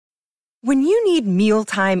When you need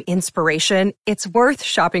mealtime inspiration, it's worth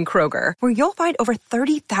shopping Kroger, where you'll find over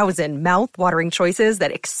 30,000 mouth-watering choices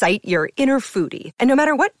that excite your inner foodie. And no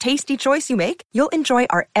matter what tasty choice you make, you'll enjoy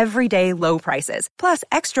our everyday low prices, plus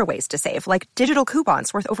extra ways to save, like digital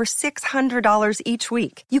coupons worth over $600 each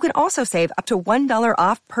week. You can also save up to $1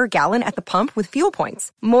 off per gallon at the pump with fuel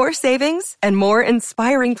points. More savings and more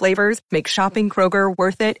inspiring flavors make shopping Kroger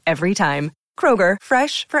worth it every time. Kroger,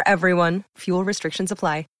 fresh for everyone. Fuel restrictions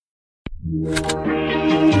apply. Welcome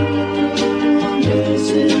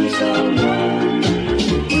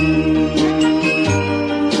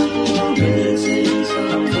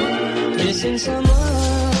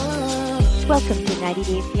to 90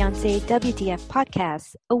 Day Fiancé WTF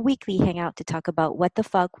Podcast, a weekly hangout to talk about what the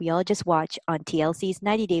fuck we all just watched on TLC's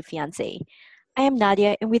 90 Day Fiancé. I am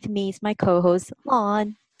Nadia, and with me is my co-host,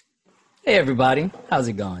 Lon. Hey everybody, how's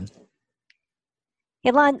it going?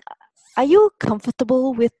 Hey Lon, are you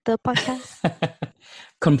comfortable with the podcast?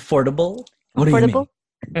 Comfortable? What Comfortable?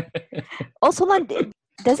 do you mean? Also, Lon,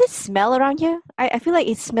 does it smell around here? I feel like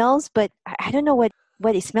it smells, but I don't know what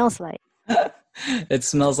it smells like. It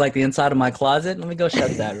smells like the inside of my closet. Let me go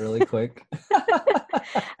shut that really quick.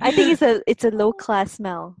 I think it's a low class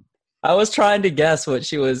smell. I was trying to guess what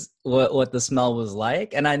the smell was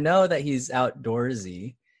like, and I know that he's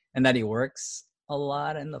outdoorsy and that he works a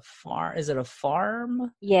lot in the farm. Is it a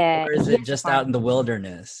farm? Yeah. Or is it just out in the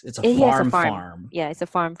wilderness? It's a farm. Yeah, it's a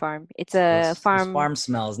farm. It's a farm. Farm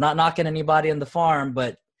smells. Not knocking anybody in the farm,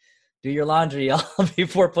 but do your laundry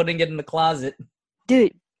before putting it in the closet.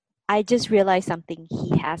 Dude, I just realized something.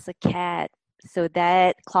 He has a cat. So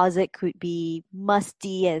that closet could be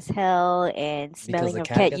musty as hell and smelling of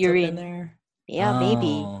cat urine. There? Yeah,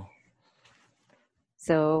 maybe.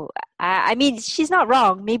 So, I mean, she's not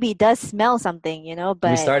wrong. Maybe it does smell something, but...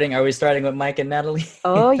 Are we starting with Mike and Natalie?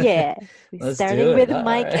 Oh, yeah. We're starting with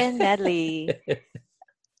Mike right. and Natalie.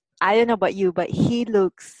 I don't know about you, but he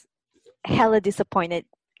looks hella disappointed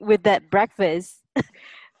with that breakfast.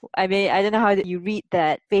 I mean, I don't know how you read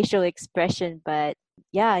that facial expression, but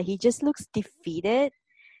yeah, he just looks defeated.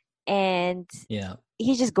 And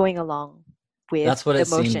he's just going along with That's what the it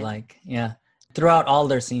motion. seemed like. Yeah. Throughout all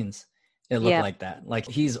their scenes. It looked like that. Like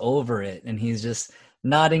he's over it and he's just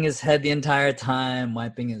nodding his head the entire time,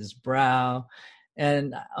 wiping his brow.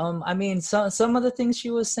 And I mean, some of the things she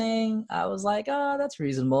was saying, I was like, oh, that's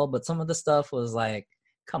reasonable. But some of the stuff was like,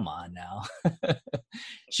 come on now.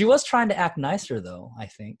 She was trying to act nicer though, I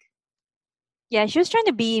think. Yeah, she was trying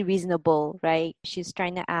to be reasonable, right? She's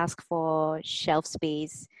trying to ask for shelf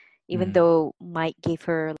space, even though Mike gave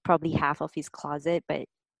her probably half of his closet, but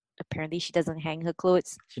apparently she doesn't hang her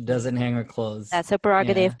clothes. She doesn't hang her clothes. That's her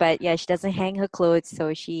prerogative, but yeah, she doesn't hang her clothes.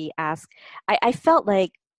 So she asked, I felt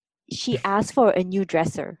like she asked for a new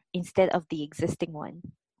dresser instead of the existing one.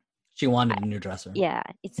 She wanted a new dresser. Yeah,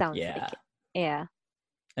 it sounds like it. Yeah.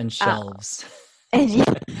 And shelves.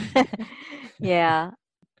 Yeah.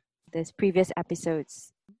 This previous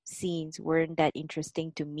episode's scenes weren't that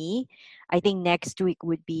interesting to me. I think next week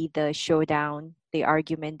would be the showdown, the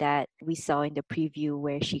argument that we saw in the preview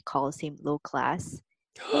where she calls him low class.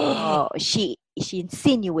 She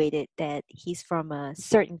insinuated that he's from a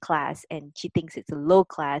certain class and she thinks it's a low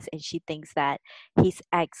class, and she thinks that his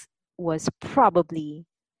ex was probably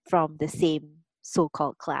from the same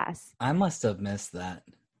so-called class. I must have missed that.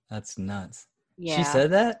 That's nuts. Yeah. She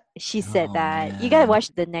said that? She said that. Man. You gotta watch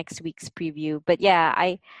the next week's preview. But yeah,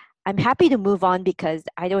 I'm happy to move on because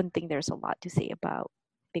I don't think there's a lot to say about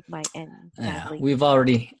Big Mike and Natalie. We've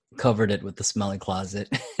already covered it with the smelly closet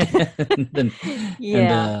and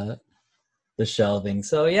the shelving.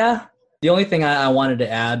 So yeah, the only thing I wanted to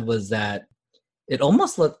add was that it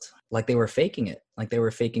almost looked like they were faking it, like they were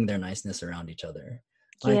faking their niceness around each other.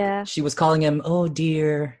 Like she was calling him, oh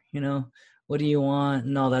dear, what do you want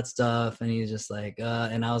and all that stuff, and he's just like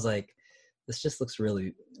and I was like, this just looks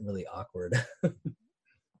really, really awkward.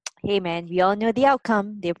 Hey man, we all know the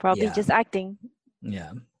outcome. They're probably just acting.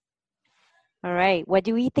 Yeah. All right, what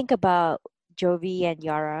do we think about Jovi and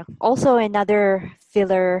Yara? Also another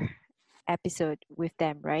filler episode with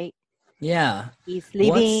them, right? Yeah. He's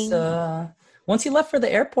leaving. Once he left for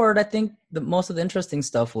the airport, I think most of the interesting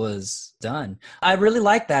stuff was done. I really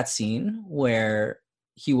liked that scene where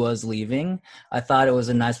he was leaving. I thought it was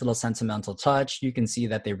a nice little sentimental touch. You can see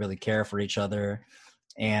that they really care for each other.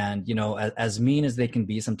 And, as mean as they can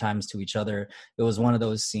be sometimes to each other, it was one of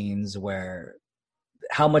those scenes where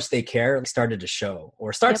how much they care started to show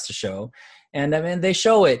or starts to show. And I mean, they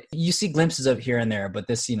show it. You see glimpses of it here and there, but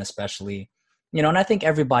this scene especially, and I think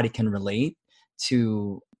everybody can relate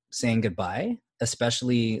to saying goodbye,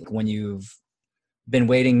 especially when you've been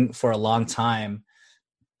waiting for a long time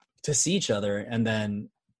to see each other, and then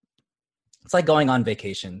it's like going on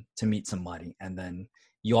vacation to meet somebody, and then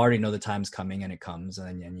you already know the time's coming and it comes,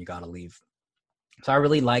 and then you got to leave. So I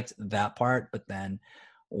really liked that part. But then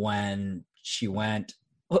when she went,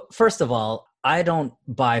 first of all, I don't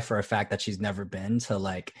buy for a fact that she's never been to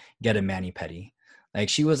like get a mani-pedi. Like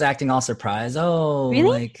she was acting all surprised. Oh, Really?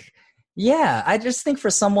 like, yeah. I just think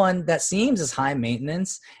for someone that seems as high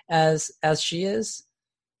maintenance as she is,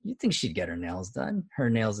 you'd think she'd get her nails done.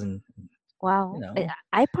 Her nails and, Wow. you know.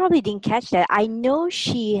 I probably didn't catch that. I know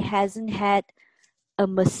she hasn't had a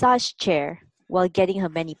massage chair while getting her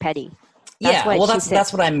mani-pedi. Yeah, well, she said.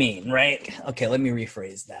 that's what I mean, right? Okay, let me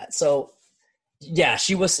rephrase that. So, yeah,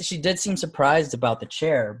 she did seem surprised about the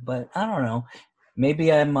chair, but I don't know.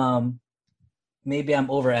 Maybe I'm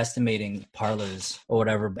overestimating parlors or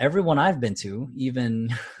whatever. Everyone I've been to, even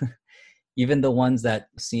even the ones that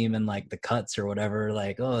seem in like the cuts or whatever,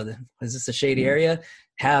 like, oh, is this a shady area?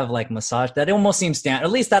 Have like massage. That almost seems standard.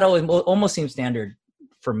 At least that almost seems standard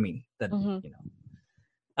for me. That you know.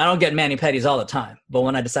 I don't get mani-pedis all the time, but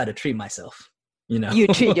when I decide to treat myself, you know. You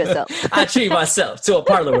treat yourself. I treat myself to a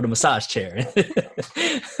parlor with a massage chair.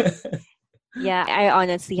 Yeah, I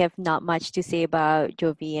honestly have not much to say about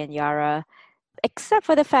Jovi and Yara, except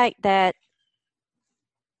for the fact that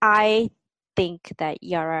I think that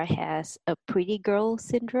Yara has a pretty girl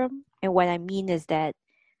syndrome. And what I mean is that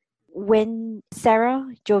when Sarah,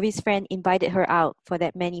 Jovi's friend, invited her out for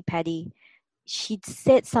that mani-pedi, she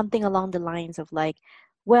said something along the lines of like,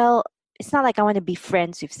 well, it's not like I want to be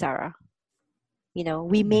friends with Sarah. You know,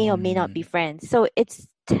 we may or may not be friends. So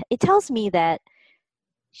it tells me that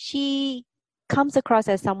she comes across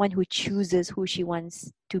as someone who chooses who she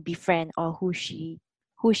wants to befriend or who she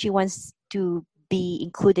wants to be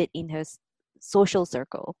included in her social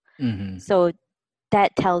circle. Mm-hmm. So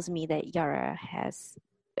that tells me that Yara has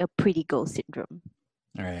a pretty girl syndrome.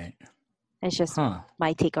 All right. That's just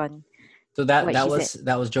my take on. So that was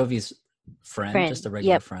Jovi's friend, just a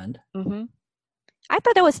regular friend. Mm-hmm. I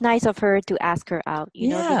thought it was nice of her to ask her out, you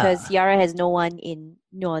know, because Yara has no one in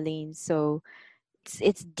New Orleans, so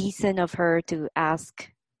it's decent of her to ask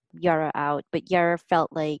Yara out. But Yara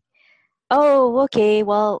felt like, oh, okay,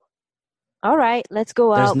 well, all right, let's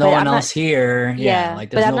go out. There's no one else here. Yeah,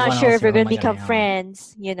 like but I'm not sure if we're going to become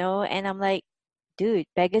friends, you know. And I'm like, dude,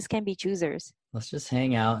 beggars can be choosers. Let's just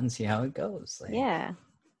hang out and see how it goes. Like, yeah.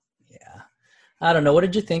 I don't know. What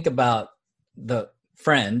did you think about the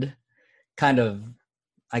friend kind of,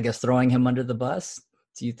 I guess, throwing him under the bus?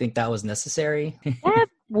 Do you think that was necessary? That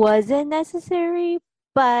wasn't necessary,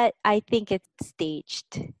 but I think it's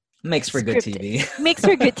staged. Makes for good TV. Makes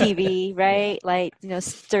for good TV, right? Yeah. Like, you know,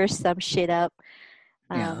 stir some shit up,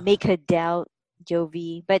 make her doubt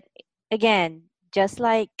Jovi. But again, just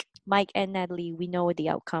like Mike and Natalie, we know the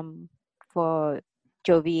outcome for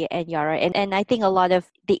Jovi and Yara. And I think a lot of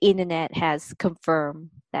the internet has confirmed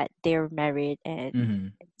that they're married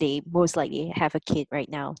and they most likely have a kid right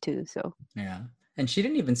now too. So yeah. And she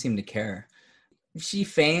didn't even seem to care. She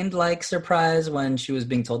feigned like surprise when she was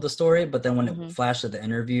being told the story, but then when it flashed at the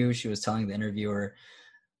interview, she was telling the interviewer,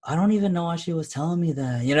 I don't even know why she was telling me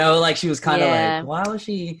that. You know, like she was kind of like, why was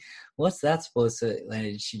she, what's that supposed to,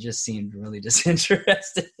 like, she just seemed really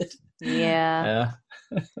disinterested. Yeah.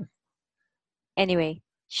 Anyway,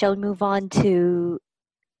 shall we move on to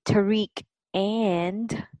Tariq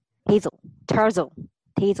and Tarzell.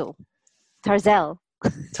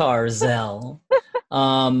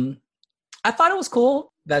 I thought it was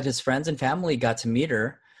cool that his friends and family got to meet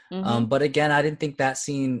her. But again, I didn't think that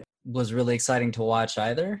scene was really exciting to watch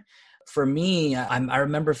either. For me, I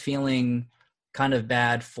remember feeling kind of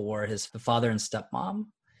bad for the father and stepmom.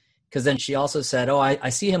 Because then she also said, oh, I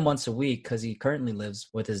see him once a week because he currently lives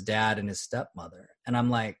with his dad and his stepmother. And I'm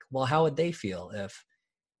like, well, how would they feel if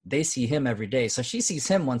they see him every day? So she sees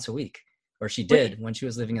him once a week, or she did when she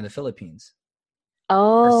was living in the Philippines.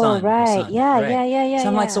 Oh, right. Yeah. So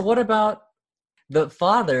I'm like, so what about the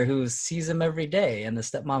father who sees him every day and the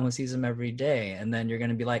stepmom who sees him every day? And then you're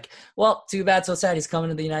going to be like, well, too bad, so sad. He's coming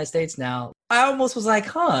to the United States now. I almost was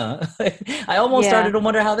like, I almost started to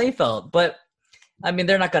wonder how they felt. But I mean,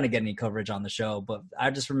 they're not going to get any coverage on the show, but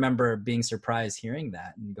I just remember being surprised hearing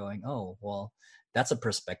that and going, oh, well, that's a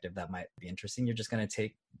perspective that might be interesting. You're just going to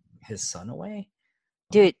take his son away?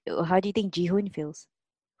 Dude, how do you think Ji-hoon feels?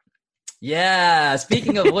 Yeah,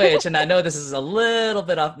 speaking of which, and I know this is a little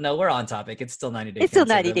bit off. No, we're on topic. It's still 90 Day. It's still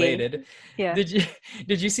 90 Day. Yeah.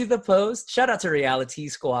 Did you see the post? Shout out to Reality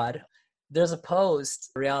Squad. There's a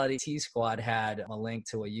post. Reality Squad had a link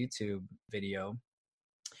to a YouTube video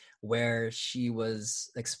where she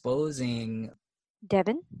was exposing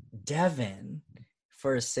Devin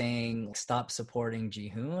for saying stop supporting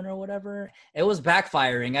Jihoon or whatever. It was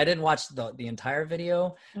backfiring. I didn't watch the entire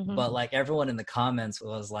video, but like everyone in the comments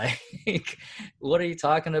was like, what are you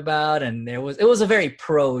talking about? And it was a very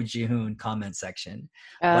pro Jihoon comment section.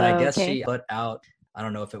 But I guess she put out, I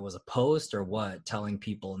don't know if it was a post or what, telling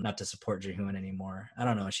people not to support Jihoon anymore. I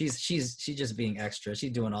don't know. She's just being extra.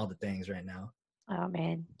 She's doing all the things right now. Oh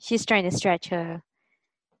man, she's trying to stretch her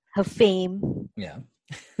fame. Yeah.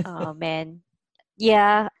 Oh man.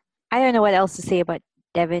 Yeah, I don't know what else to say about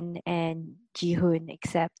Devin and Jihoon,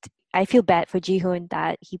 except I feel bad for Jihoon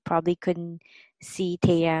that he probably couldn't see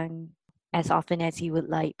Taeyang as often as he would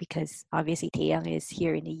like, because obviously Taeyang is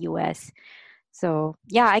here in the US. So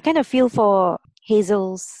yeah, I kind of feel for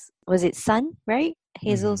Hazel's, was it son, right?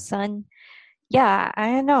 Hazel's son. Yeah,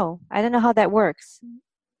 I don't know. I don't know how that works.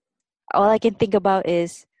 All I can think about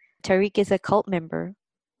is Tariq is a cult member.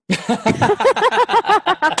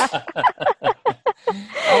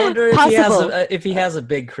 I wonder if he has a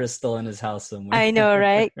big crystal in his house somewhere. I know,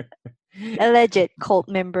 right? Alleged cult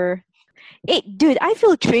member. Hey, dude, I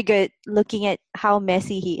feel triggered looking at how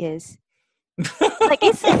messy he is. Like,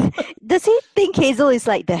 does he think Hazel is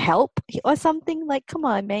like the help or something? Like, come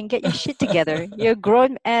on, man, get your shit together. You're a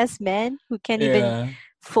grown ass man who can't even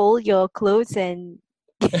fold your clothes and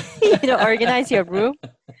organize your room.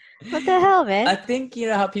 What the hell, man? I think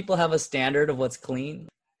how people have a standard of what's clean.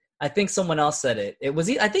 I think someone else said it.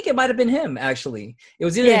 I think it might have been him, actually. It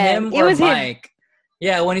was either him or Mike. Him.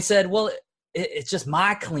 Yeah, when he said, well, it's just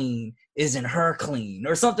my clean isn't her clean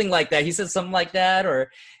or something like that. He said something like that,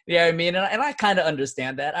 or I mean, and I kind of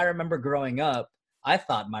understand that. I remember growing up, I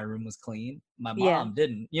thought my room was clean. My mom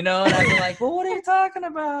didn't, and I'd be like, well, what are you talking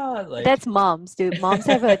about? Like, that's moms, dude. Moms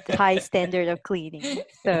have a high standard of cleaning.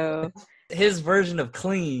 So his version of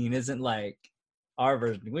clean isn't like our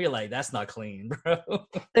version. We're like, that's not clean, bro.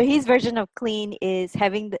 So his version of clean is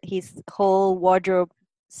having his whole wardrobe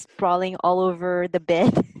sprawling all over the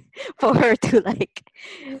bed for her to like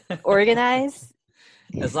organize.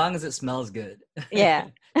 As long as it smells good. Yeah.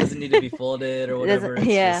 Doesn't need to be folded or whatever.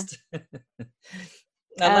 Just...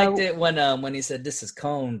 I liked it when he said, this is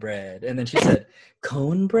cone bread. And then she said,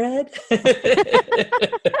 cone bread?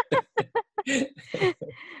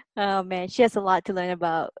 Oh man, she has a lot to learn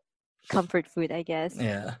about comfort food, I guess.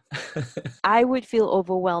 Yeah. I would feel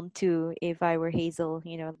overwhelmed too if I were Hazel,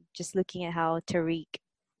 just looking at how Tariq,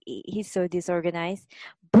 he's so disorganized.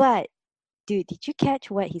 But dude, did you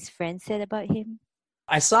catch what his friend said about him?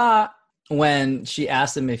 I saw when she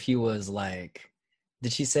asked him if he was like,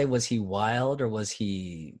 did she say, was he wild or was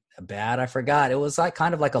he bad? I forgot. It was like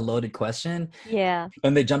kind of like a loaded question. Yeah.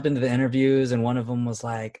 And they jumped into the interviews and one of them was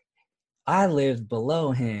like, I lived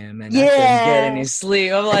below him and I couldn't get any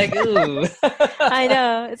sleep. I'm like, ooh. I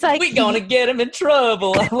know. It's like, we gonna get him in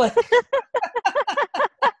trouble. I'm like,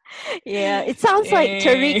 yeah, it sounds like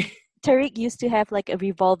Tariq used to have like a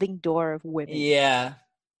revolving door of women. Yeah.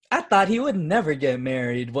 I thought he would never get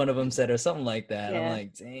married, one of them said, or something like that. Yeah. I'm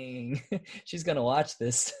like, dang, she's gonna watch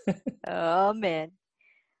this. Oh man.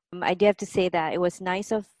 I do have to say that it was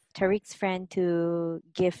nice of Tariq's friend to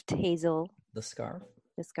gift Hazel the scarf.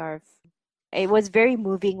 It was very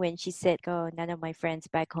moving when she said, oh, none of my friends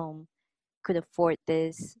back home could afford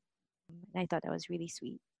this. And I thought that was really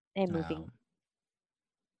sweet and moving.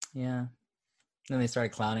 Yeah. Then they started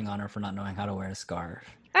clowning on her for not knowing how to wear a scarf.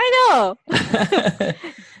 I know.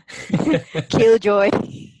 Killjoy.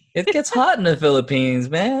 It gets hot in the Philippines,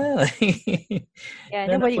 man. Yeah,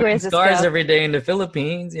 nobody wears scarves scarf every day in the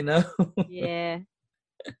Philippines, Yeah.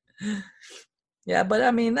 Yeah, but I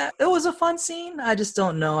mean, it was a fun scene. I just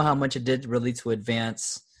don't know how much it did really to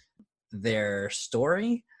advance their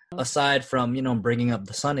story, aside from, bringing up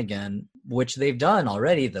the son again, which they've done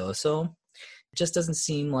already, though. So it just doesn't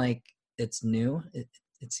seem like it's new.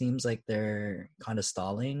 It seems like they're kind of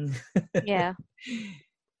stalling. Yeah.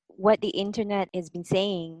 What the internet has been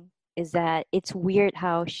saying is that it's weird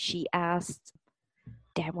how she asked,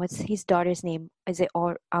 what's his daughter's name? Is it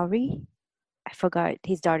Ari? I forgot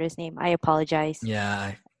his daughter's name. I apologize.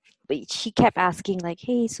 Yeah. But she kept asking like,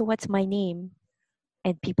 hey, so what's my name?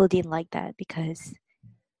 And people didn't like that because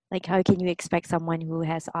like, how can you expect someone who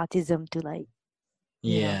has autism to like,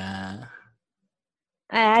 yeah.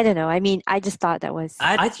 I don't know. I mean, I just thought that was...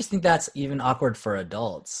 I just think that's even awkward for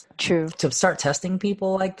adults. True. To start testing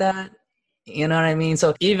people like that. You know what I mean?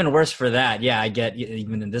 So even worse for that. Yeah, I get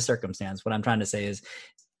even in this circumstance. What I'm trying to say is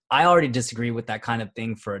I already disagree with that kind of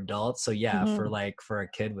thing for adults. So yeah, for a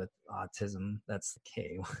kid with autism, that's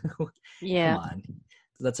okay. Yeah. Come on.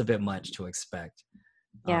 That's a bit much to expect.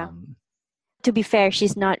 Yeah. To be fair,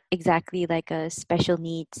 she's not exactly like a special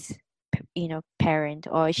needs parent,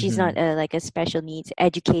 or she's Mhm. not like a special needs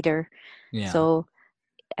educator. Yeah. So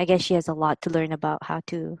I guess she has a lot to learn about how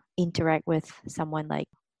to interact with someone like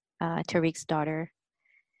Tariq's daughter.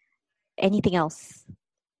 Anything else?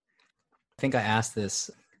 I think I asked this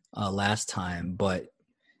last time, but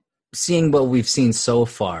seeing what we've seen so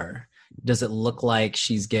far, does it look like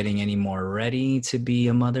she's getting any more ready to be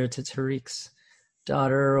a mother to Tariq's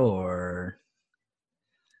daughter, or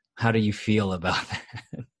how do you feel about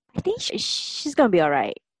that? I think she's gonna be all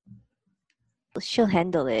right. She'll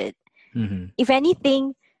handle it. Mm-hmm. If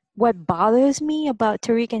anything, what bothers me about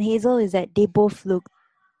Tariq and Hazel is that they both look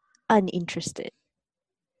uninterested.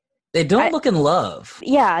 They don't look in love.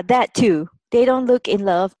 Yeah, that too. They don't look in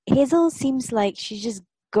love. Hazel seems like she's just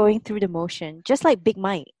going through the motion, just like Big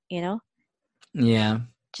Mike, Yeah.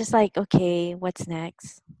 Just like, okay, what's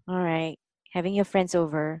next? All right, having your friends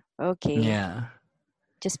over. Okay, Yeah.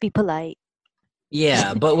 just be polite.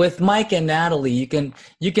 Yeah, but with Mike and Natalie, you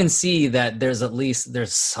can see that there's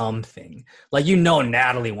something. Like,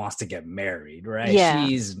 Natalie wants to get married, right? Yeah.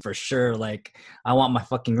 She's for sure like, I want my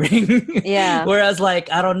fucking ring. Yeah. Whereas,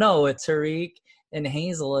 like, I don't know, with Tariq and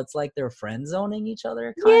Hazel, it's like they're friend zoning each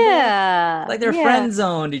other, kind of. Yeah. Like they're yeah. friend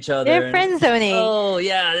zoned each other. They're friend zoning. Oh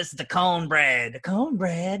yeah, this is the cornbread.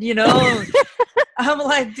 I'm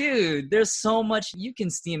like, dude, there's so much. You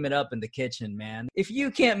can steam it up in the kitchen, man. If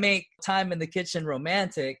you can't make time in the kitchen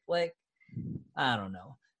romantic, like, I don't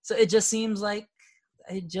know. So it just seems like,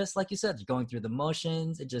 like you said, going through the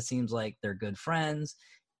motions. It just seems like they're good friends.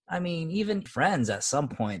 I mean, even friends at some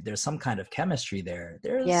point, there's some kind of chemistry there.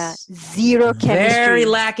 There's zero chemistry. Very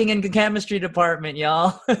lacking in the chemistry department,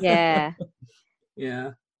 y'all. Yeah.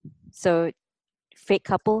 Yeah. So, fake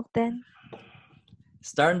couple then?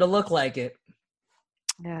 Starting to look like it.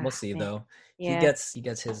 We'll see, man. though. Yeah. He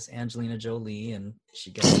gets his Angelina Jolie, and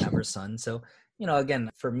she gets to have her son. So,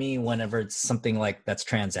 again, for me, whenever it's something like that's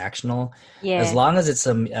transactional, as long as it's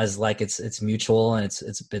it's mutual and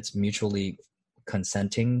it's mutually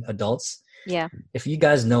consenting adults. Yeah. If you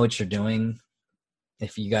guys know what you're doing,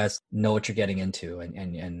 if you guys know what you're getting into,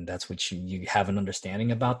 and that's what you have an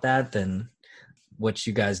understanding about that, then what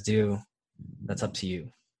you guys do, that's up to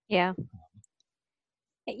you. Yeah.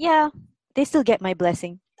 Yeah. They still get my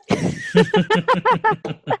blessing.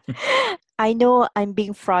 I know I'm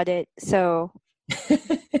being frauded, so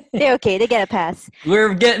they're okay. They get a pass.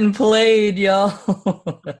 We're getting played, y'all.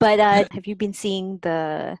 But have you been seeing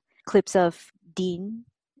the clips of Dean,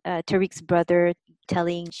 Tariq's brother,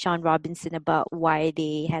 telling Sean Robinson about why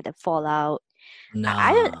they had a fallout? Nah.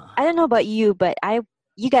 I don't know about you, but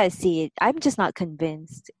you guys see it. I'm just not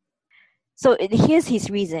convinced. So here's his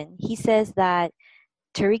reason. He says that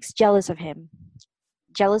Tariq's jealous of him,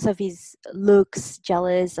 jealous of his looks,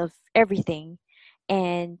 jealous of everything.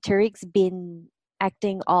 And Tariq's been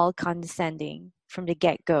acting all condescending from the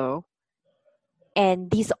get-go.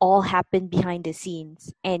 And these all happen behind the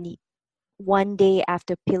scenes. And one day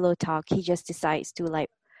after pillow talk, he just decides to like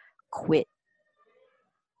quit.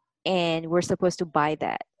 And we're supposed to buy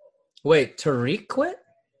that. Wait, Tariq quit?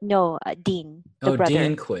 No, Dean, the brother.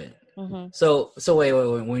 Dean quit. Mm-hmm. So wait.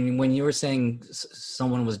 When you were saying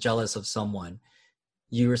someone was jealous of someone,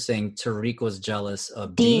 you were saying Tariq was jealous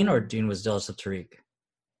of Dean, or Dean was jealous of Tariq?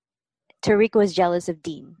 Tariq was jealous of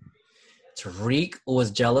Dean. Tariq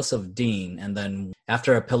was jealous of Dean, and then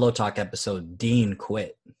after a pillow talk episode, Dean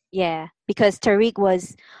quit. Yeah, because Tariq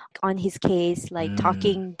was on his case, like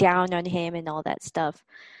talking down on him and all that stuff.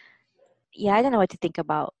 Yeah, I don't know what to think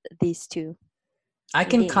about these two. I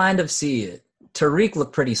can kind of see it. Tariq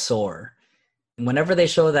looked pretty sore. Whenever they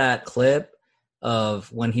show that clip of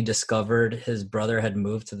when he discovered his brother had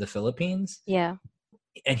moved to the Philippines, yeah,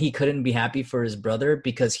 and he couldn't be happy for his brother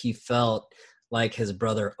because he felt like his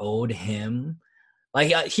brother owed him.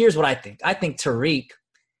 Like, here's what I think. I think Tariq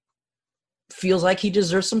feels like he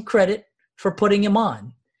deserves some credit for putting him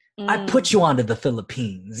on. I put you onto the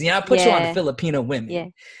Philippines. I put you on the Filipino women. Yeah.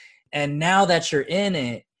 And now that you're in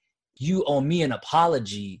it, you owe me an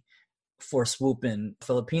apology for swooping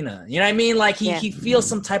Filipina. You know what I mean? Like, he feels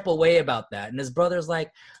some type of way about that. And his brother's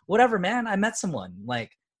like, whatever, man, I met someone.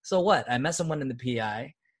 Like, so what? I met someone in the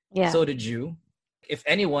PI. Yeah. So did you. If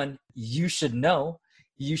anyone, you should know.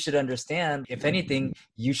 You should understand. If anything,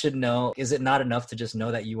 you should know. Is it not enough to just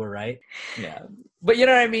know that you were right? Yeah. But you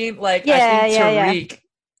know what I mean? Like, I think Tariq,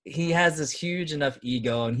 he has this huge enough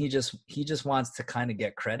ego, and he just wants to kind of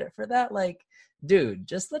get credit for that. Like, dude,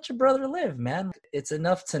 just let your brother live, man. It's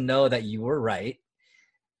enough to know that you were right.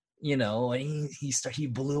 And he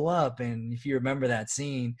blew up. And if you remember that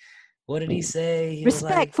scene what did he say? He was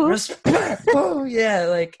Respect, like, fool. respect, fool. Yeah,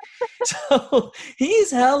 like, so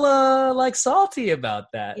he's hella like salty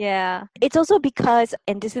about that. Yeah. It's also because,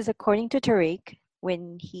 and this is according to Tariq,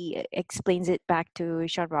 when he explains it back to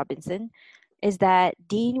Sean Robinson, is that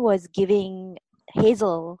Dean was giving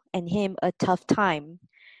Hazel and him a tough time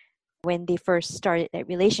when they first started that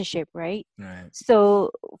relationship, right? Right.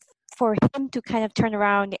 So for him to kind of turn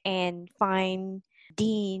around and find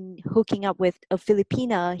Dean hooking up with a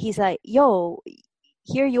Filipina, he's like, yo,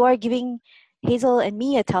 here you are giving Hazel and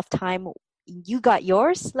me a tough time. You got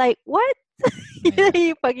yours? Like, what? Yeah.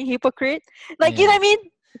 You fucking hypocrite. Like, you know Yeah. what I mean?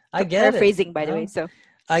 I get it. Paraphrasing, by the way. No, So,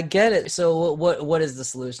 I get it. So what is the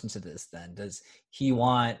solution to this then? Does he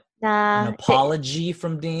want an nah. apology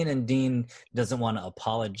from Dean, and Dean doesn't want to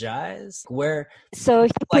apologize? Where So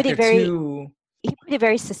like they're two. he put it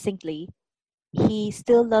very succinctly. He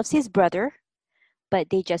still loves his brother, but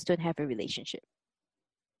they just don't have a relationship.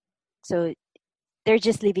 So they're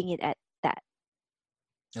just leaving it at that.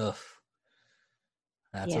 Ugh,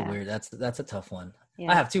 that's a Yeah. weird. That's a tough one.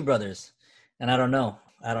 Yeah. I have two brothers, and I don't know.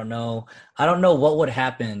 I don't know what would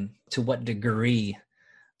happen, to what degree.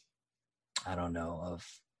 I don't know, of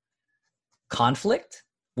conflict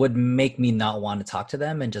would make me not want to talk to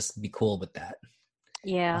them and just be cool with that.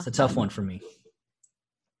 Yeah. That's a tough one for me.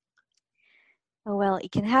 Oh, well,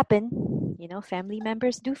 it can happen. You know, family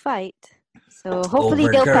members do fight. So hopefully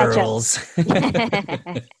Over they'll girls. patch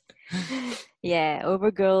up. Yeah,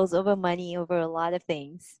 over girls, over money, over a lot of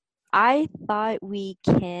things. I thought we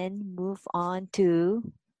can move on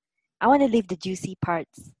to. I want to leave the juicy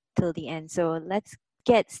parts till the end. So let's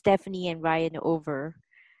get Stephanie and Ryan over.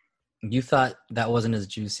 You thought that wasn't as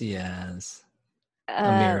juicy as Uh,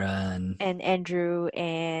 Amira and Andrew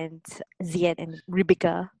and Ziad and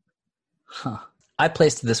Rebecca. Huh. I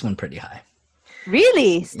placed this one pretty high.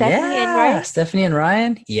 Really? Stephanie and Ryan? Stephanie and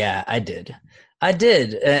Ryan? Yeah, I did.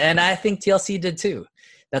 And I think TLC did too.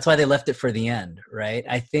 That's why they left it for the end, right?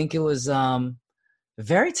 I think it was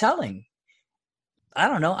very telling. I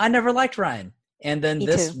don't know. I never liked Ryan. And then Me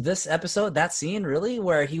this too. this episode, that scene really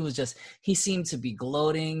where he seemed to be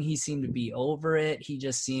gloating, he seemed to be over it. He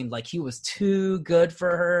just seemed like he was too good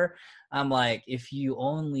for her. I'm like, if you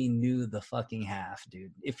only knew the fucking half,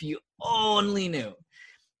 dude. If you only knew.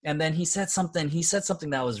 And then he said something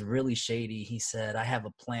that was really shady. He said, I have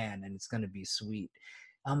a plan and it's going to be sweet.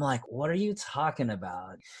 I'm like, what are you talking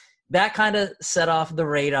about? That kind of set off the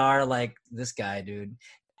radar, like, this guy, dude.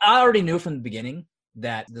 I already knew from the beginning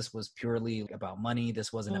that this was purely about money.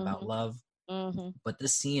 This wasn't about love. Mm-hmm. But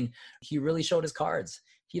this scene, he really showed his cards.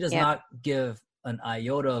 He does Yep. not give an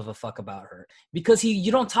iota of a fuck about her, because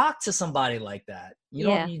you don't talk to somebody like that.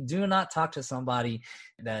 You do not talk to somebody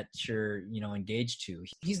that you're, engaged to.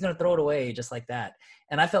 He's going to throw it away just like that.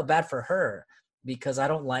 And I felt bad for her because I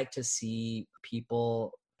don't like to see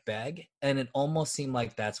people beg. And it almost seemed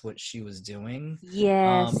like that's what she was doing.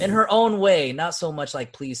 Yes. In her own way, not so much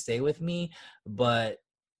like, please stay with me, but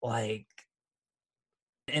like,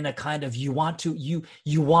 in a kind of, you want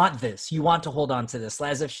this, you want to hold on to this,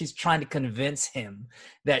 as if she's trying to convince him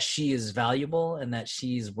that she is valuable and that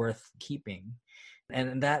she's worth keeping.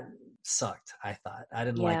 And that sucked. I thought I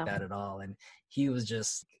didn't like that at all. And he was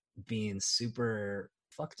just being super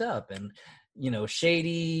fucked up and,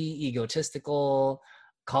 shady, egotistical.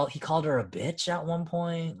 He called her a bitch at one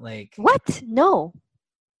point. Like, what? No.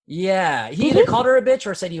 Yeah, he Did either he? called her a bitch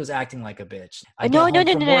or said he was acting like a bitch. No, you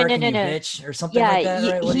bitch, or something like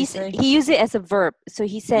that, right? What did he say? He used it as a verb. So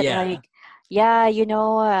he said I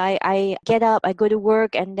get up, I go to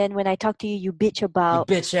work, and then when I talk to you, you bitch about.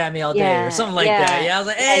 You bitch at me all day, or something like that. Yeah, I was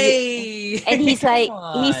like, hey. And he's like,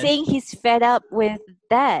 he's on. saying he's fed up with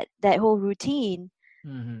that whole routine.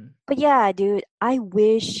 Mm-hmm. But yeah, dude, I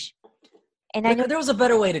wish, and I know there was a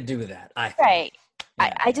better way to do that. I think. right.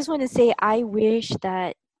 Yeah. I just want to say, I wish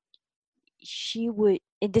that she would,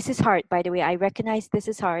 and this is hard, by the way, I recognize this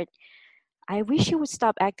is hard. I wish she would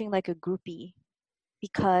stop acting like a groupie,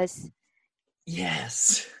 because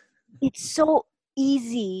yes, it's so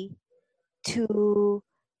easy to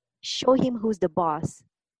show him who's the boss.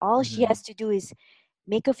 All she has to do is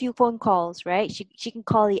make a few phone calls, right? She can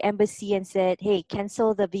call the embassy and said, hey,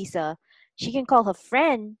 cancel the visa. She can call her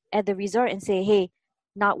friend at the resort and say, hey,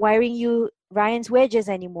 not wiring you Ryan's wages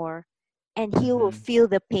anymore. And he will feel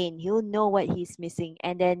the pain. He'll know what he's missing.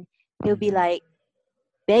 And then he'll be like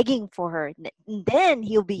begging for her. And then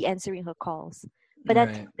he'll be answering her calls. But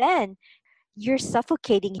until then, you're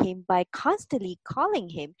suffocating him by constantly calling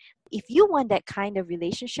him. If you want that kind of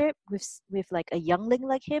relationship with like a youngling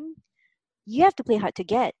like him, you have to play hard to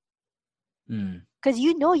get. because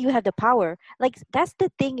you know you have the power. Like, that's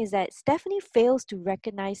the thing, is that Stephanie fails to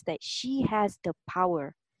recognize that she has the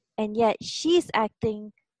power, and yet she's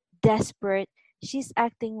acting desperate. She's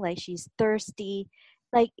acting like she's thirsty.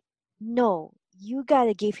 Like, no, you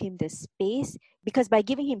gotta give him the space, because by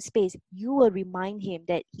giving him space, you will remind him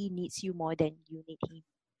that he needs you more than you need him.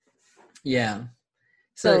 Yeah.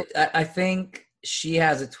 So So I think she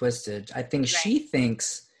has it twisted. I think she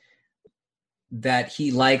thinks that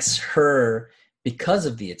he likes her because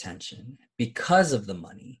of the attention, because of the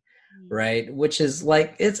money, right? Which is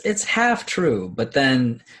like, it's half true. But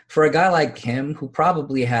then for a guy like him, who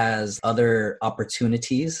probably has other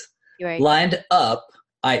opportunities right. lined up,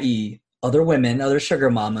 i.e. other women, other sugar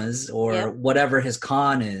mamas, or Yep. whatever his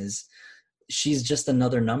con is, she's just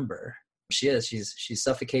another number. She is. She's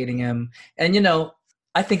suffocating him. And, you know,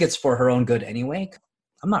 I think it's for her own good anyway.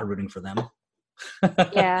 I'm not rooting for them.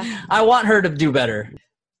 Yeah. I want her to do better.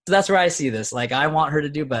 So that's where I see this. Like, I want her to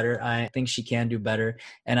do better. I think she can do better.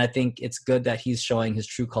 And I think it's good that he's showing his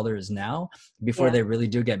true colors now before Yeah. they really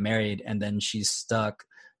do get married. And then she's stuck.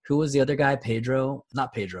 Who was the other guy? Pedro?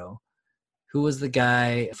 Not Pedro. Who was the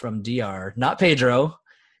guy from DR? Not Pedro.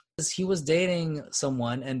 He was dating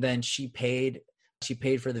someone, and then she paid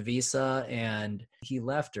for the visa, and he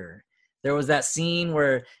left her. There was that scene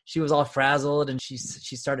where she was all frazzled, and she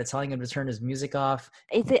started telling him to turn his music off.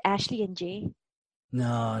 Is it Ashley and Jay?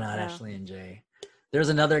 No, not No. Ashley and Jay. There's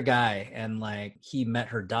another guy, and like, he met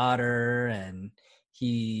her daughter, and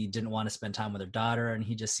he didn't want to spend time with her daughter, and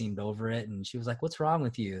he just seemed over it. And she was like, "What's wrong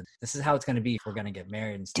with you? This is how it's gonna be if we're gonna get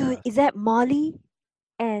married and stuff." Dude, is that Molly?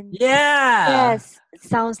 And Yeah. yes,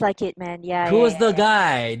 sounds like it, man. Yeah. Who yeah, was yeah, the yeah.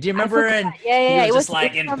 guy? Do you remember? forgot. And Yeah, he yeah, was it just was-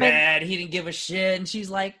 like it's in from bed. He didn't give a shit, and she's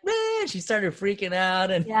like, man. She started freaking out,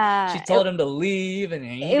 and Yeah, she told him to leave, and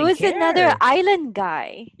he it didn't was care. another island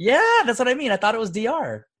guy. Yeah, that's what I mean. I thought it was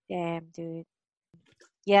DR. Damn, dude.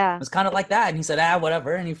 Yeah. It was kind of like that, and he said,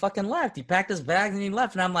 whatever, and he fucking left. He packed his bags and he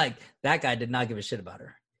left, and I'm like, that guy did not give a shit about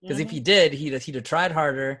her. Because if he did, he'd have tried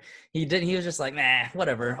harder. He didn't. He was just like, nah,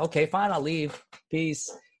 whatever. Okay, fine, I'll leave. Peace.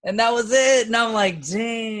 And that was it. And I'm like,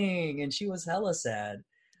 dang. And she was hella sad.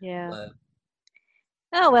 Yeah. But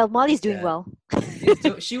Oh well, Molly's doing Yeah. well.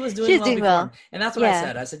 she was doing She's well doing before well. him. And that's what I Yeah.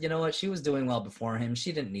 said. I said, you know what? She was doing well before him.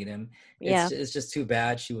 She didn't need him. Yeah. It's just too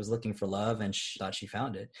bad. She was looking for love, and she thought she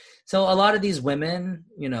found it. So a lot of these women,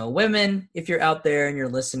 women, if you're out there and you're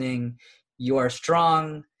listening, you are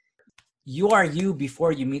strong. You are you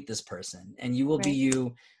before you meet this person, and you will be Right.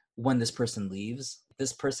 you when this person leaves.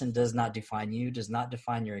 This person does not define you, does not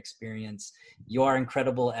define your experience. You are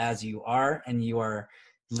incredible as you are, and you are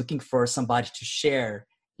looking for somebody to share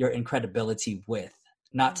your incredibility with,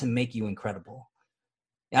 not to make you incredible.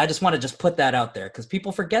 And I just want to put that out there, because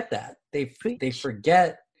people forget that. They Preach.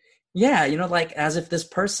 forget, yeah, like, as if this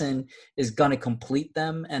person is going to complete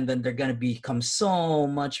them and then they're going to become so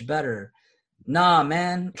much better. Nah,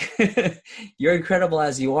 man. You're incredible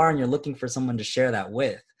as you are, and you're looking for someone to share that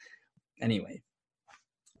with. Anyway,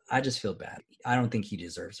 I just feel bad. I don't think he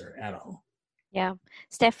deserves her at all. Yeah.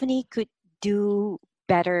 Stephanie could do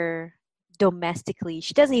better domestically.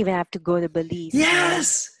 She doesn't even have to go to Belize.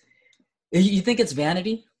 Yes. You think it's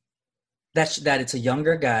vanity? That it's a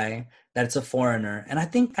younger guy, that it's a foreigner, and I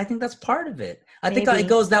think that's part of it. I think Maybe. it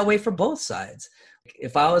goes that way for both sides.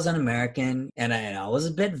 If I was an American and I was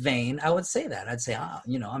a bit vain, I would say that. I'd say,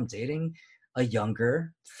 I'm dating a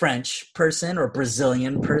younger French person or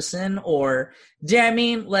Brazilian person, or, do you know what I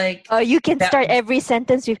mean? Like, You can that- start every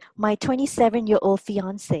sentence with my 27-year-old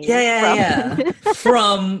fiance. yeah.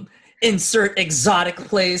 From insert exotic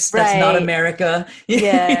place that's not Right. America.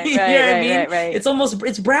 Yeah, You know right, what I right, mean? right.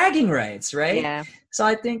 It's bragging rights, right? Yeah. So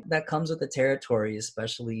I think that comes with the territory,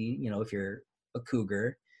 especially, if you're a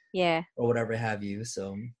cougar Yeah. or whatever have you.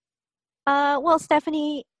 So Well,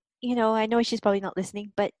 Stephanie, I know she's probably not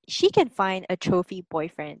listening, but she can find a trophy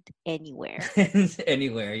boyfriend anywhere.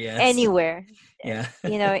 anywhere, yes. Anywhere. Yeah.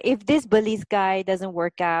 If this Belize guy doesn't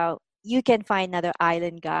work out, you can find another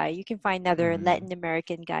island guy. You can find another Mhm. Latin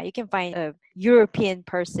American guy. You can find a European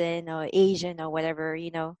person or Asian or whatever,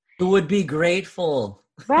 Who would be grateful.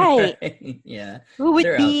 Right. Yeah. Who would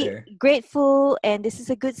They're out be there. grateful, and this is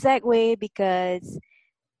a good segue because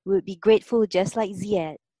we would be grateful just like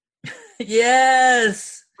Ziad,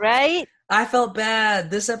 Yes. right? I felt bad.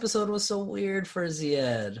 This episode was so weird for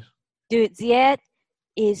Ziad. Dude, Ziad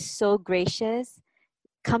is so gracious.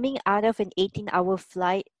 Coming out of an 18-hour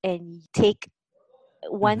flight and take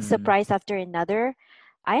one Mhm. surprise after another,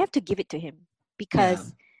 I have to give it to him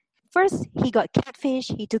because first he got catfish,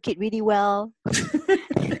 he took it really well,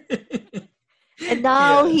 and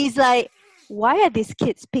now Yeah. he's like, why are these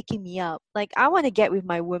kids picking me up? Like, I want to get with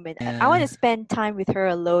my woman. I want to spend time with her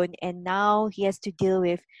alone. And now he has to deal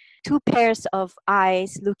with two pairs of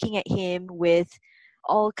eyes looking at him with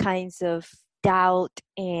all kinds of doubt.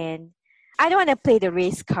 And I don't want to play the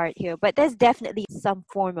race card here, but there's definitely some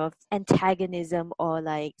form of antagonism or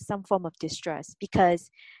like some form of distrust, because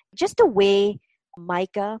just the way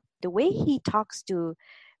Micah, the way he talks to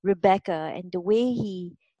Rebecca, and the way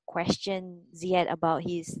he questioned Ziad about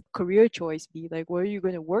his career choice, be like, where are you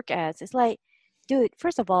going to work as? It's like, dude,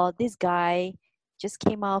 first of all, this guy just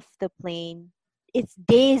came off the plane. It's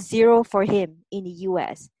day zero for him in the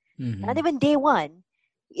US. Not even day one.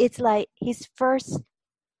 It's like his first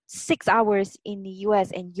 6 hours in the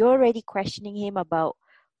US, and you're already questioning him about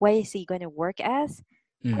where is he going to work as.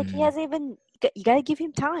 Like, he hasn't even, you got to give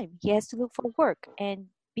him time. He has to look for work and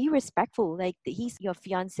be respectful. Like, he's your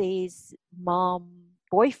fiance's mom,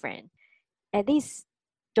 boyfriend. At least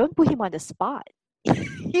don't put him on the spot. You know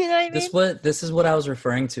what I mean? This is what I was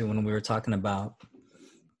referring to when we were talking about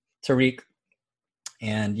Tariq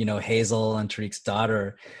and, you know, Hazel and Tariq's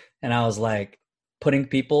daughter. And I was like, putting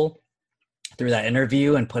people through that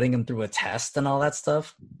interview and putting them through a test and all that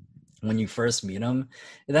stuff when you first meet them,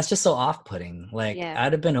 that's just so off-putting. Like,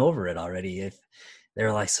 I'd have been over it already if they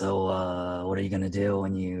were like, so what are you gonna do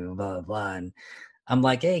when you blah blah blah? And I'm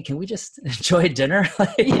like, hey, can we just enjoy dinner?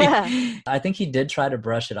 Like, I think he did try to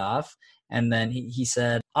brush it off, and then he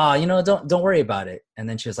said, oh, you know, don't worry about it. And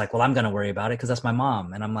then she was like, well, I'm gonna worry about it because that's my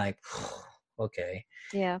mom. And I'm like, okay,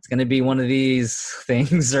 it's gonna be one of these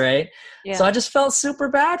things, right? So I just felt super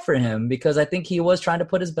bad for him because I think he was trying to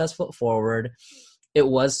put his best foot forward. It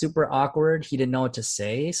was super awkward. He didn't know what to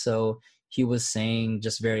say, so he was saying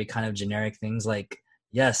just very kind of generic things like,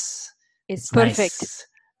 yes, it's perfect. Nice.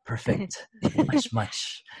 Perfect.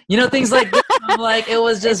 much. You know, things like that. I'm like, it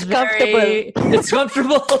was just it's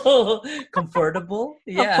comfortable. Comfortable.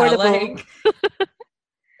 Yeah. Comfortable. Like,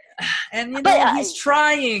 and you know, he's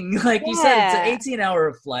trying. Like you said, it's an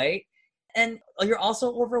 18-hour flight, and you're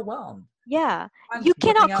also overwhelmed. Yeah. You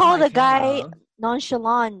cannot call the guy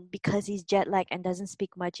nonchalant because he's jet lagged and doesn't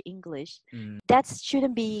speak much English. That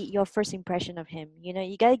shouldn't be your first impression of him. You know,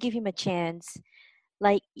 you got to give him a chance.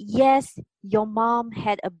 Like, yes, your mom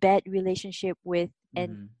had a bad relationship with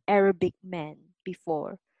an Arabic man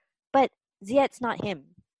before, but Ziad's not him.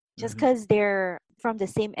 Just because they're from the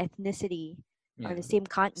same ethnicity or the same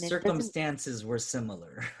continent. Circumstances were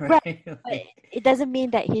similar, right? But it doesn't mean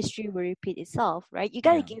that history will repeat itself, right? You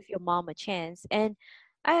got to give your mom a chance. And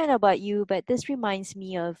I don't know about you, but this reminds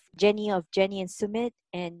me of Jenny and Sumit,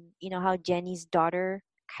 and you know how Jenny's daughter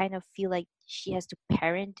kind of feel like she has to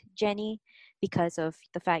parent Jenny because of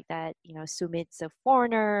the fact that, you know, Sumit's a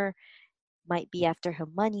foreigner, might be after her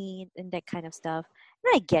money and that kind of stuff.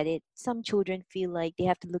 And I get it. Some children feel like they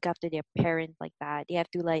have to look after their parent like that. They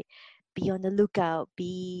have to like be on the lookout,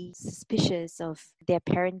 be suspicious of their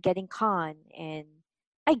parent getting conned, and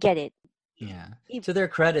I get it. Yeah. To their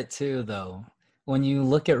credit too, though, when you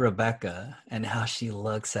look at Rebecca and how she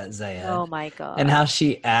looks at Ziad, oh my god, and how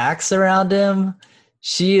she acts around him,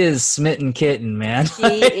 she is smitten kitten, man.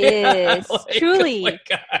 She is truly. Oh my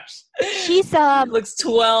gosh, she's she looks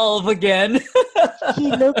 12 again.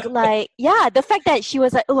 He looked like, the fact that she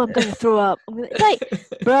was like, oh, I'm gonna throw up. It's like,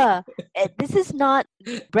 bruh, this is not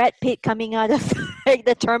Brad Pitt coming out of like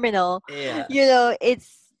the terminal. Yeah, you know,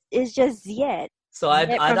 it's just Ziad. So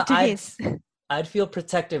I'd feel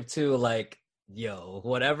protective too, like, yo,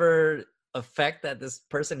 whatever effect that this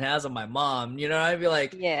person has on my mom, you know, I'd be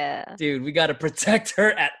like, dude, we got to protect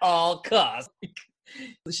her at all costs.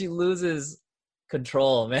 She loses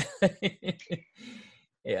control, man.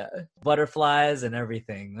 Butterflies and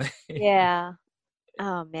everything.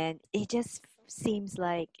 Oh man, it just seems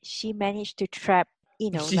like she managed to trap,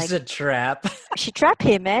 you know, she's a trap. She trapped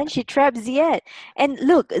him, man. She trapped Ziad. And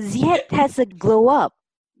look, Ziad has a glow up,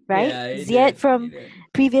 right? Ziad from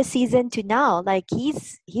previous season to now, like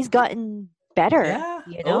he's gotten better.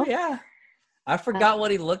 You know? Oh yeah. I forgot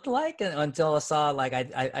what he looked like until I saw, like,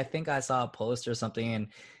 I think I saw a post or something, and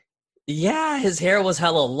his hair was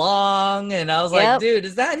hella long, and I was like, dude,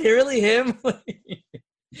 is that really him?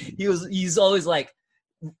 He's always like,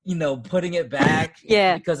 you know, putting it back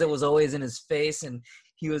because it was always in his face, and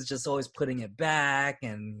he was just always putting it back,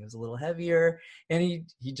 and he was a little heavier, and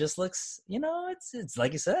he just looks, you know, it's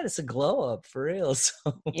like you said, it's a glow up for real. So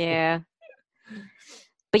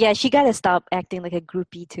but she gotta stop acting like a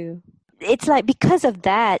groupie too. It's like, because of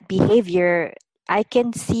that behavior, I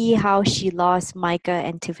can see how she lost Micah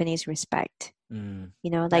and Tiffany's respect. You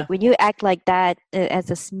know, like when you act like that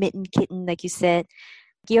as a smitten kitten, like you said,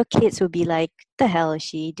 your kids will be like, the hell is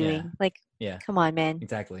she doing? Like, come on, man.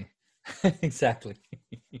 Exactly. Exactly.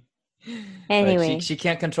 But Anyway, she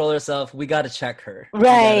can't control herself. We got to check her. We got to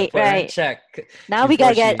right, put her in right. check Now we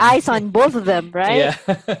before gotta get she. eyes on both of them, right?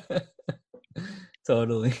 Yeah.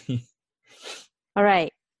 Totally. All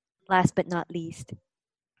right. Last but not least,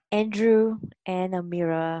 Andrew and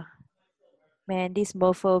Amira. Man, this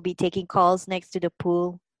mofo be taking calls next to the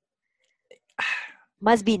pool.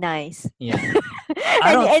 Must be nice. Yeah. I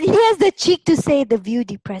and don't. and he has the cheek to say the view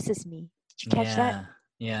depresses me. Did you catch that?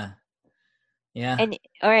 Yeah. Yeah. Yeah. And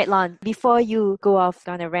all right, Lon, before you go off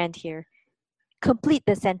on a rant here, complete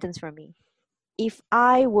the sentence for me. If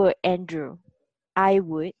I were Andrew, I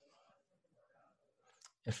would.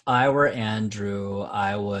 If I were Andrew,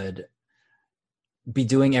 I would be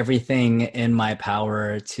doing everything in my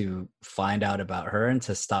power to find out about her and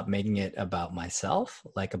to stop making it about myself,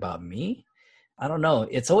 like about me. I don't know.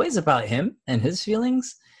 It's always about him and his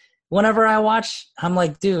feelings. Whenever I watch, I'm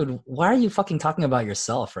like, dude, why are you fucking talking about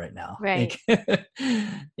yourself right now? Right. Like,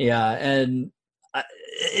 yeah. And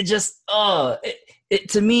it just,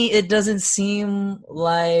 to me, it doesn't seem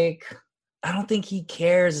like, I don't think he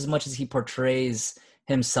cares as much as he portrays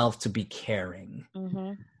himself to be caring.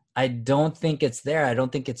 Mm-hmm. I don't think it's there. I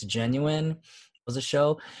don't think it's genuine. It was a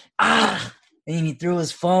show. And he threw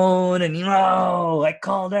his phone and, I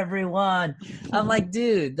called everyone. I'm like,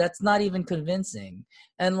 dude, that's not even convincing.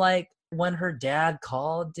 And like when her dad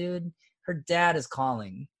called, dude, her dad is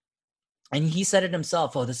calling. And he said it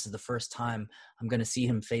himself. Oh, this is the first time I'm going to see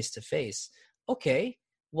him face to face. Okay,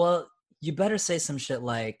 well, you better say some shit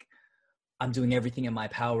like, I'm doing everything in my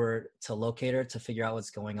power to locate her, to figure out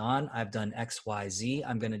what's going on. I've done X, Y, Z.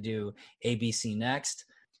 I'm going to do A, B, C next.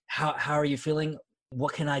 How are you feeling?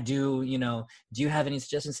 What can I do? Do you have any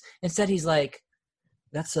suggestions? Instead, he's like,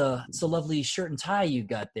 it's a lovely shirt and tie you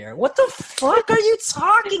got there. What the fuck are you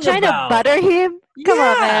talking Trying about? to butter him? Come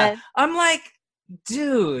on, man. I'm like,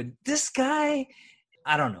 dude, this guy,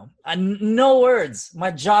 I don't know. No words. My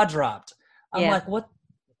jaw dropped. I'm like,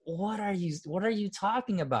 what are you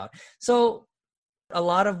talking about? So a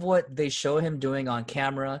lot of what they show him doing on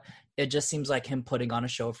camera, it just seems like him putting on a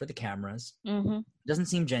show for the cameras. Mm-hmm. Doesn't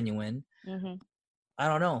seem genuine. Mm-hmm. I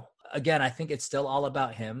don't know. Again, I think it's still all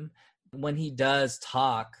about him. When he does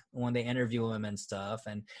talk, when they interview him and stuff,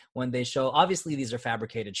 and when they show, obviously these are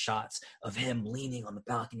fabricated shots of him leaning on the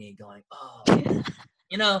balcony going, oh,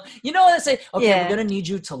 you know what I say? Okay, we're going to need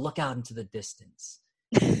you to look out into the distance.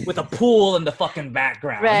 With a pool in the fucking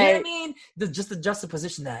background. Right. You know what I mean? Just the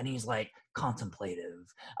juxtaposition that, and he's like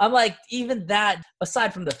contemplative. I'm like, even that,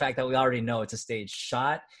 aside from the fact that we already know it's a staged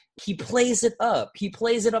shot, he plays it up. He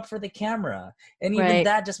plays it up for the camera. And even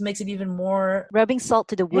that just makes it even more rubbing salt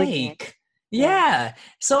to the wound. fake. Yeah.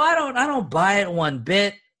 So I don't buy it one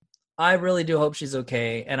bit. I really do hope she's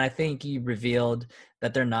okay. And I think he revealed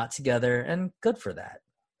that they're not together, and good for that.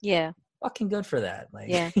 Yeah. Fucking good for that. Like,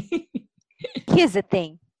 yeah. Here's the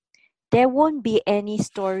thing. There won't be any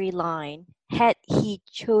storyline had he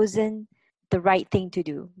chosen the right thing to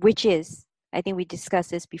do, which is, I think we discussed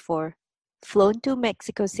this before, flown to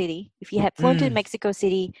Mexico City. If he had flown to Mexico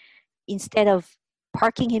City instead of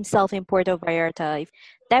parking himself in Puerto Vallarta,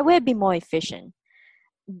 that would be more efficient.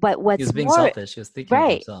 But what's he was being more selfish. He was thinking of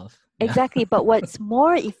himself. Yeah. Exactly. But what's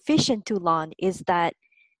more efficient to Lon is that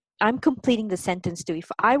I'm completing the sentence too.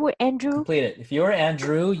 If I were Andrew... Complete it. If you were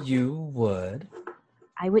Andrew, you would...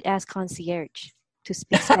 I would ask concierge to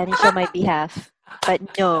speak Spanish on my behalf.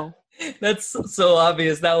 But no. That's so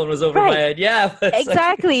obvious. That one was over my head. Yeah.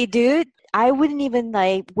 Exactly, dude. I wouldn't even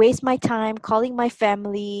waste my time calling my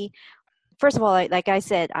family. First of all, like I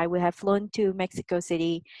said, I would have flown to Mexico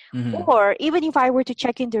City. Mm-hmm. Or even if I were to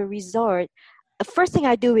check into a resort, the first thing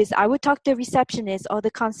I do is I would talk to the receptionist or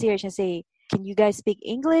the concierge and say, can you guys speak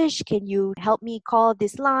English? Can you help me call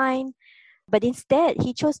this line? But instead,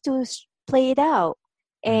 he chose to play it out.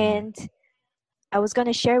 And I was going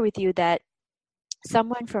to share with you that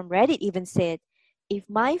someone from Reddit even said, if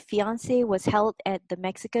my fiance was held at the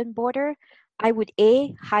Mexican border, I would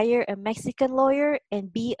A, hire a Mexican lawyer,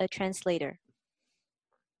 and B, a translator.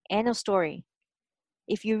 End of story.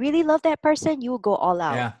 If you really love that person, you will go all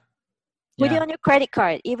out. Yeah. Put it on your credit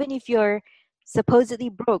card, even if you're supposedly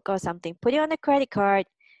broke or something. Put it on a credit card,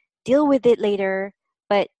 deal with it later,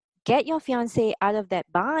 but get your fiance out of that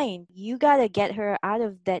bind. You gotta get her out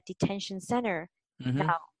of that detention center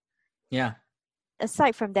now. Yeah.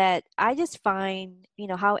 Aside from that, I just find,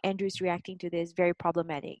 how Andrew's reacting to this very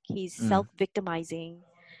problematic. He's self-victimizing.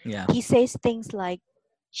 Yeah. He says things like,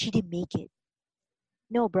 she didn't make it.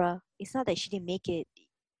 No, bruh. It's not that she didn't make it.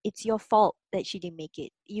 It's your fault that she didn't make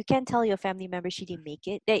it. You can't tell your family member she didn't make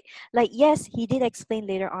it. Yes, he did explain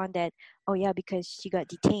later on that, oh yeah, because she got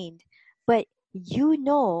detained. But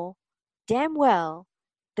damn well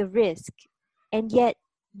the risk, and yet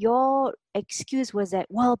your excuse was that,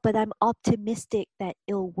 well, but I'm optimistic that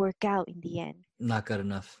it'll work out in the end. Not good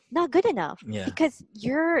enough. Not good enough. Yeah. Because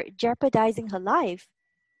you're jeopardizing her life.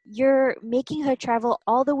 You're making her travel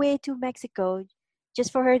all the way to Mexico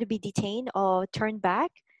just for her to be detained or turned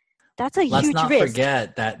back. That's a Let's huge not risk.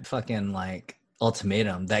 forget that fucking like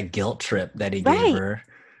ultimatum, that guilt trip that he Right. gave her.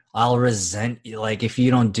 I'll resent you. Like, if you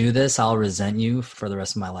don't do this, I'll resent you for the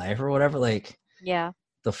rest of my life or whatever. Like, Yeah.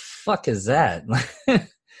 the fuck is that?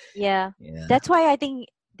 Yeah. Yeah. That's why I think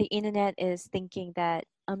the internet is thinking that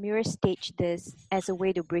Amira staged this as a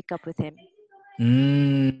way to break up with him.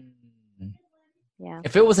 Yeah.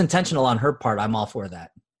 If it was intentional on her part, I'm all for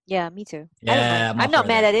that. Yeah, me too. Yeah, I'm not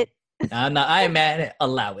mad at it. I'm mad at it.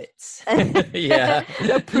 Allow it. Yeah.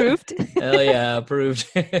 Approved. Hell yeah, approved.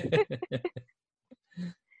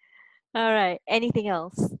 All right. Anything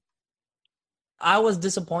else? I was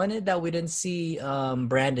disappointed that we didn't see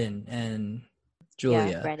Brandon and Julia.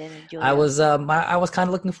 Yeah, Brandon and Julia. I was kind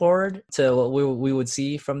of looking forward to what we would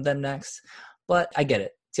see from them next, but I get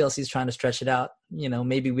it. TLC's trying to stretch it out. You know,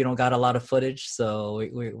 maybe we don't got a lot of footage, so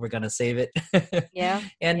we're gonna save it. Yeah.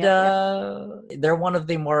 And they're one of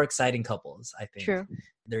the more exciting couples, I think. True.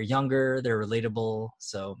 They're younger, they're relatable,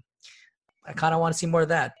 so I kind of want to see more of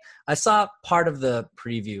that. I saw part of the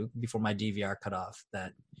preview before my DVR cut off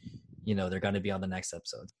that, you know, they're going to be on the next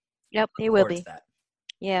episode. Yep, they will be. That.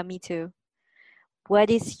 Yeah, me too. What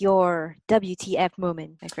is your WTF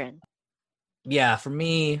moment, my friend? Yeah, for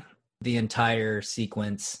me, the entire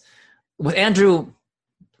sequence with Andrew,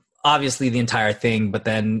 obviously the entire thing, but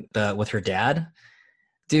then with her dad,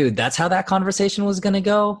 dude, that's how that conversation was going to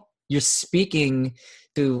go. You're speaking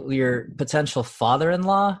to your potential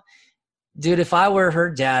father-in-law. Dude, if I were her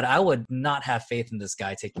dad, I would not have faith in this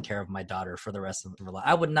guy taking care of my daughter for the rest of her life.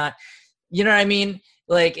 I would not, you know what I mean?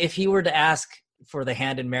 Like, if he were to ask for the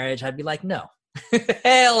hand in marriage, I'd be like, no.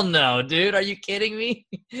 Hell no, dude. Are you kidding me?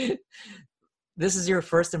 This is your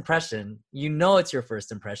first impression. You know it's your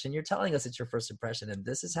first impression. You're telling us it's your first impression, and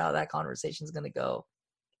this is how that conversation is going to go.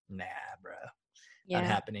 Nah, bro. Yeah. Not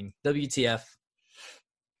happening. WTF.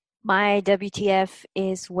 My WTF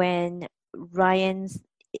is when Ryan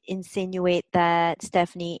insinuate that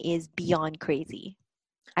Stephanie is beyond crazy.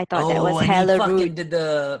 I thought that was hella rude. He did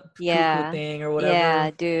the cuckoo thing or whatever.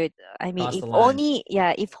 Yeah, dude. I mean, if only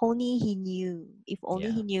he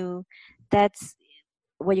knew, that's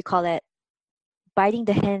what you call it, biting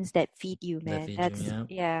the hands that feed you, man.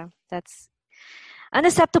 That's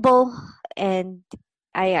unacceptable. And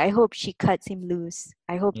I hope she cuts him loose.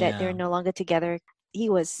 I hope that they're no longer together. He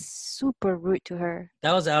was super rude to her.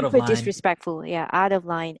 That was out of line. Super disrespectful. Yeah, out of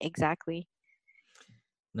line. Exactly.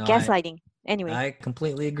 No, gaslighting. Anyway. I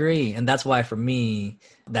completely agree. And that's why, for me,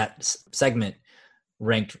 that segment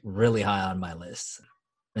ranked really high on my list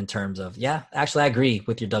in terms of, actually, I agree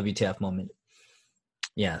with your WTF moment.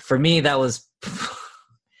 Yeah, for me, that was...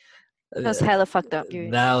 that was hella fucked up,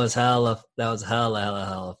 dude. That was hella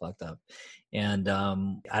fucked up. And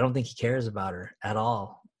I don't think he cares about her at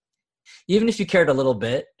all. Even if you cared a little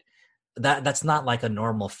bit, that's not like a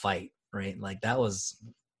normal fight, right? Like, that was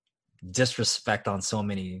disrespect on so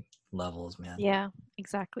many levels, man. Yeah,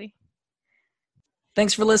 exactly.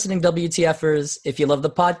 Thanks for listening, WTFers. If you love the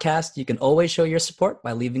podcast, you can always show your support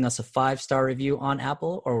by leaving us a 5-star review on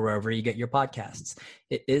Apple or wherever you get your podcasts.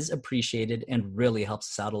 It is appreciated and really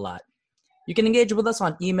helps us out a lot. You can engage with us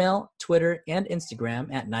on email, Twitter, and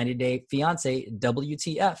Instagram at 90dayfiancé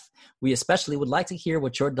WTF. We especially would like to hear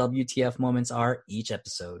what your WTF moments are each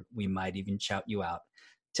episode. We might even shout you out.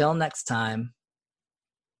 Till next time.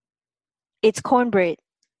 It's cornbread.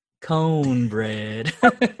 Cornbread.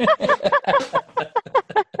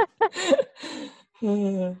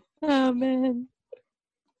 Oh, man.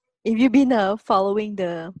 Have you been following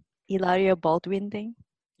the Hilaria Baldwin thing?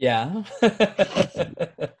 Yeah.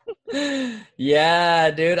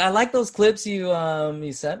 Yeah, dude. I like those clips you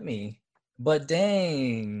sent me. But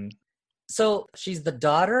dang. So she's the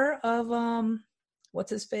daughter of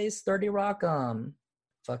what's his face? 30 Rock.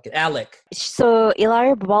 Fuck it. Alec. So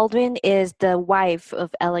Hilaria Baldwin is the wife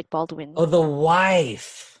of Alec Baldwin. Oh, the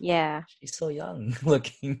wife. Yeah. She's so young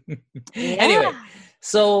looking. Yeah. Anyway,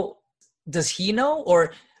 so does he know?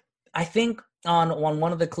 Or I think on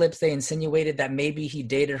one of the clips they insinuated that maybe he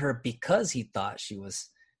dated her because he thought she was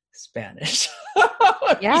Spanish.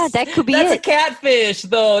 Yeah, that could be That's it. a catfish,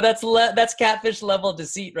 though. That's catfish level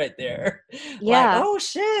deceit right there. Yeah. Like, oh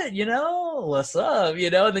shit, what's up?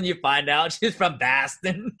 And then you find out she's from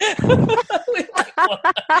Boston. Boston.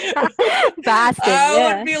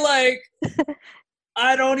 I would be like,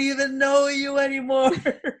 I don't even know you anymore.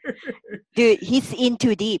 Dude, he's in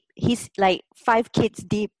too deep. He's like 5 kids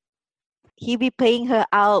deep. He'll be paying her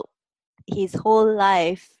out his whole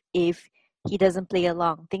life if he doesn't play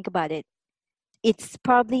along. Think about it. It's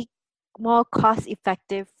probably more cost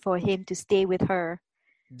effective for him to stay with her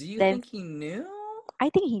Do you than think he knew? I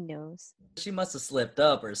think he knows. She must have slipped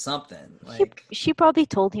up or something. She, Like, she probably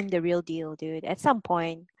told him the real deal, dude, at some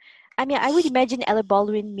point. I mean, I would imagine Ella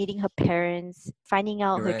Baldwin meeting her parents, finding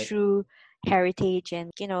out you're her right. true heritage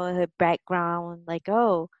and, her background. Like,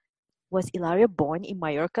 oh, was Ilaria born in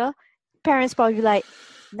Mallorca? Parents probably like,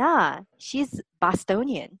 nah, she's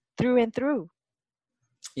Bostonian through and through.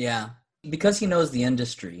 Yeah. Because he knows the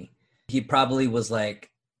industry, he probably was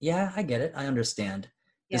like, yeah, I get it. I understand.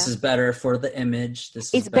 This Yeah. is better for the image. This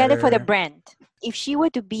is It's better for the brand. If she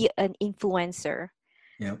were to be an influencer,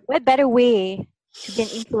 Yep. what better way to be an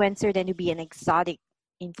influencer than to be an exotic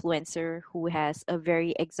influencer who has a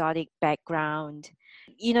very exotic background?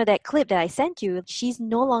 You know, that clip that I sent you, she's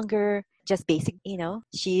no longer just basic,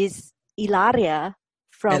 she's Ilaria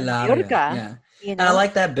from Elaria, Mallorca, yeah. And I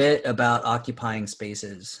like that bit about occupying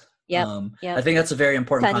spaces. Yep. I think that's a very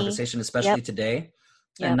important Sunny. conversation, especially today.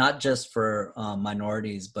 And Yep. not just for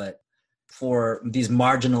minorities, but for these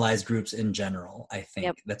marginalized groups in general. I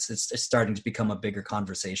think it's starting to become a bigger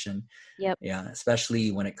conversation. Yep. Yeah,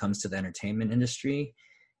 especially when it comes to the entertainment industry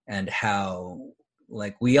and how,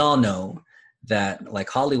 like, we all know that, like,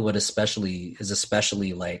 Hollywood especially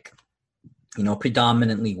like,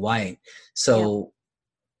 predominantly white. So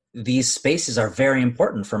these spaces are very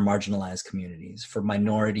important for marginalized communities, for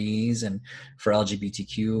minorities, and for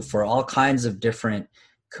LGBTQ, for all kinds of different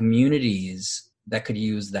communities that could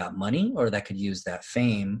use that money or that could use that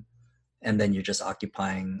fame. And then you're just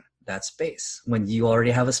occupying that space when you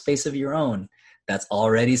already have a space of your own that's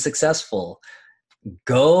already successful.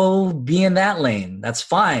 Go be in that lane. That's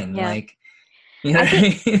fine. Yeah. Like,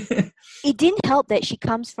 I mean? It didn't help that she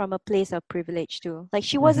comes from a place of privilege too. Like,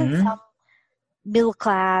 she wasn't some middle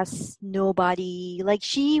class nobody. Like,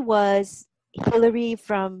 she was Hillary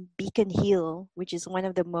from Beacon Hill, which is one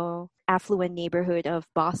of the more affluent neighborhood of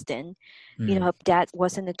Boston. Her dad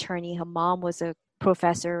was an attorney, her mom was a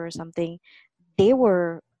professor or something. They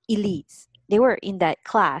were elites. They were in that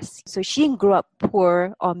class. So she didn't grow up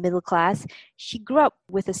poor or middle class. She grew up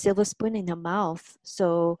with a silver spoon in her mouth.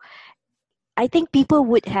 So I think people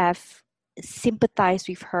would have sympathized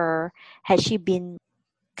with her had she been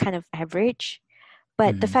kind of average.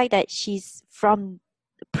 But the fact that she's from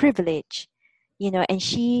privilege, and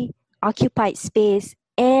she occupied space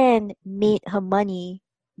and made her money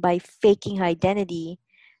by faking her identity,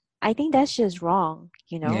 I think that's just wrong,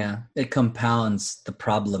 Yeah, it compounds the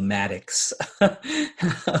problematics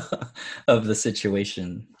of the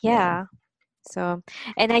situation. Yeah. So,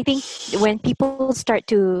 and I think when people start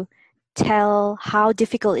to tell how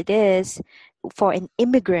difficult it is for an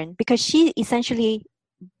immigrant, because she essentially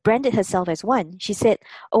branded herself as one. She said,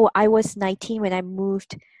 oh, I was 19 when I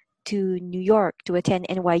moved to New York to attend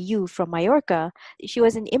NYU from Mallorca. She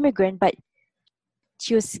was an immigrant, but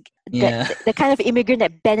she was the kind of immigrant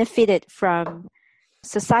that benefited from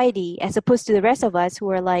society, as opposed to the rest of us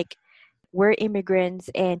who are like, we're immigrants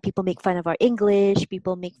and people make fun of our English,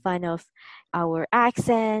 people make fun of our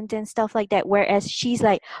accent and stuff like that. Whereas she's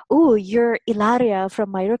like, oh, you're Ilaria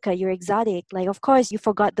from Mallorca, you're exotic. Like, of course, you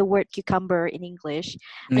forgot the word cucumber in English.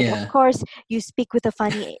 And of course, you speak with a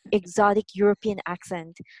funny exotic European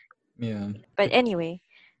accent. Yeah. But anyway,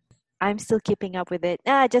 I'm still keeping up with it.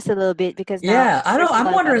 Just a little bit because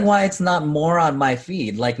I'm wondering why it's not more on my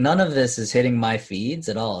feed. Like, none of this is hitting my feeds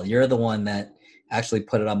at all. You're the one that actually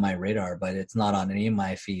put it on my radar, but it's not on any of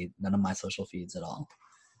my feed, none of my social feeds at all.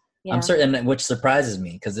 Yeah. I'm certain, which surprises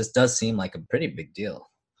me because this does seem like a pretty big deal.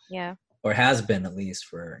 Yeah. Or has been, at least,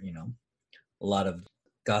 for, a lot of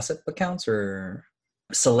gossip accounts or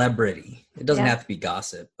celebrity. It doesn't have to be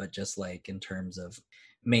gossip, but just like in terms of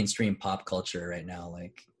mainstream pop culture right now,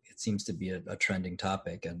 like, it seems to be a trending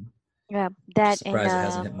topic, and that surprised it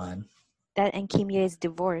hasn't hit mine. That and Kim Ye's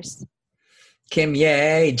divorce. Kim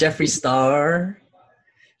Ye, Jeffree Star.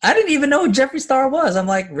 I didn't even know who Jeffree Star was. I'm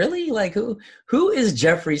like, really? Like, who is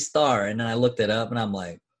Jeffree Star? And then I looked it up and I'm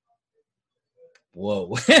like,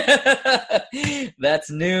 whoa. That's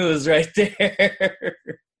news right there.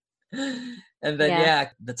 And then,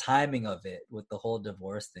 the timing of it with the whole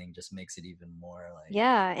divorce thing just makes it even more like...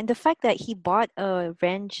 Yeah, and the fact that he bought a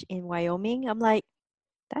ranch in Wyoming, I'm like,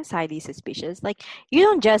 that's highly suspicious. Like, you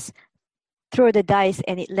don't just throw the dice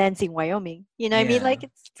and it lands in Wyoming. You know what I mean? Like,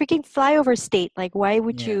 it's freaking flyover state. Like, why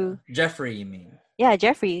would you... Jeffree, you mean? Yeah,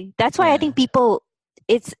 Jeffree. That's why I think people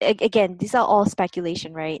again, these are all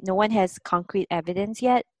speculation, right? No one has concrete evidence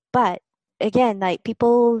yet, but again, like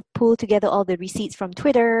people pull together all the receipts from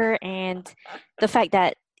Twitter and the fact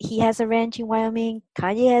that he has a ranch in Wyoming,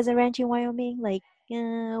 Kanye has a ranch in Wyoming, like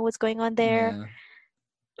what's going on there?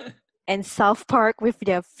 Yeah. And South Park with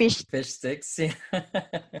their fish. Fish sticks. Yeah.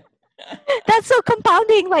 That's so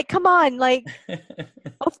compounding. Like, come on. Like,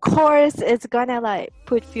 of course, it's gonna like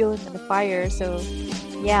put fuel in the fire. So,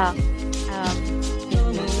 yeah.